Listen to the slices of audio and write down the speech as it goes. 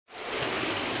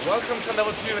Welcome to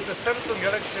level 2 with the Samsung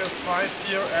Galaxy S5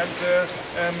 here and the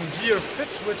Gear Fit,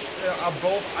 which are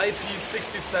both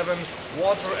IP67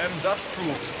 water and dust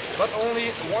proof, but only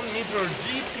 1 meter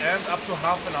deep and up to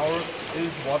half an hour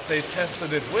is what they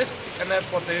tested it with, and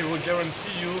that's what they will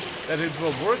guarantee you that it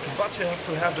will work. But you have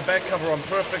to have the back cover on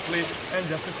perfectly and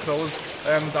you have to close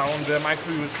down the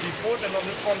micro USB port. And on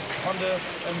this one, on the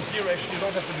Gear, actually you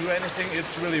don't have to do anything.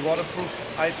 It's really waterproof,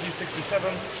 IP67,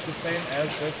 the same as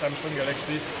the Samsung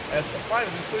Galaxy S5.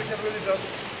 So you can really just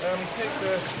take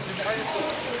the device,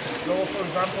 go for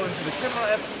example into the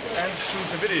camera app and shoot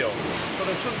a video. So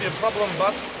there shouldn't be a problem,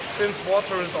 but since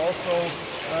water is also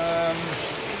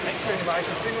acting like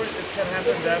a finger, it can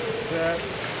happen that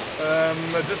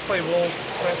the display will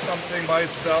press something by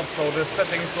itself, so the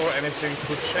settings or anything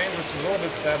could change, which is a little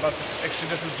bit sad, but actually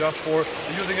this is just for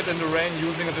using it in the rain,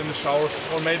 using it in the shower,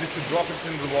 or maybe if you drop it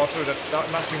in the water that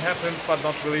nothing happens, but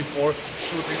not really for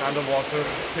shooting underwater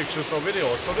pictures or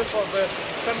videos. So this was the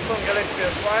Samsung Galaxy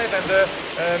S5 and the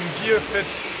Gear Fit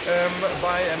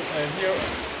by here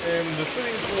in the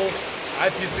swimming pool.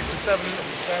 IP67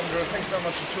 Sandra, thank you very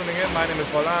much for tuning in. My name is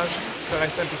Balazs.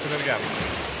 Vielleicht sehen wir uns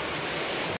again.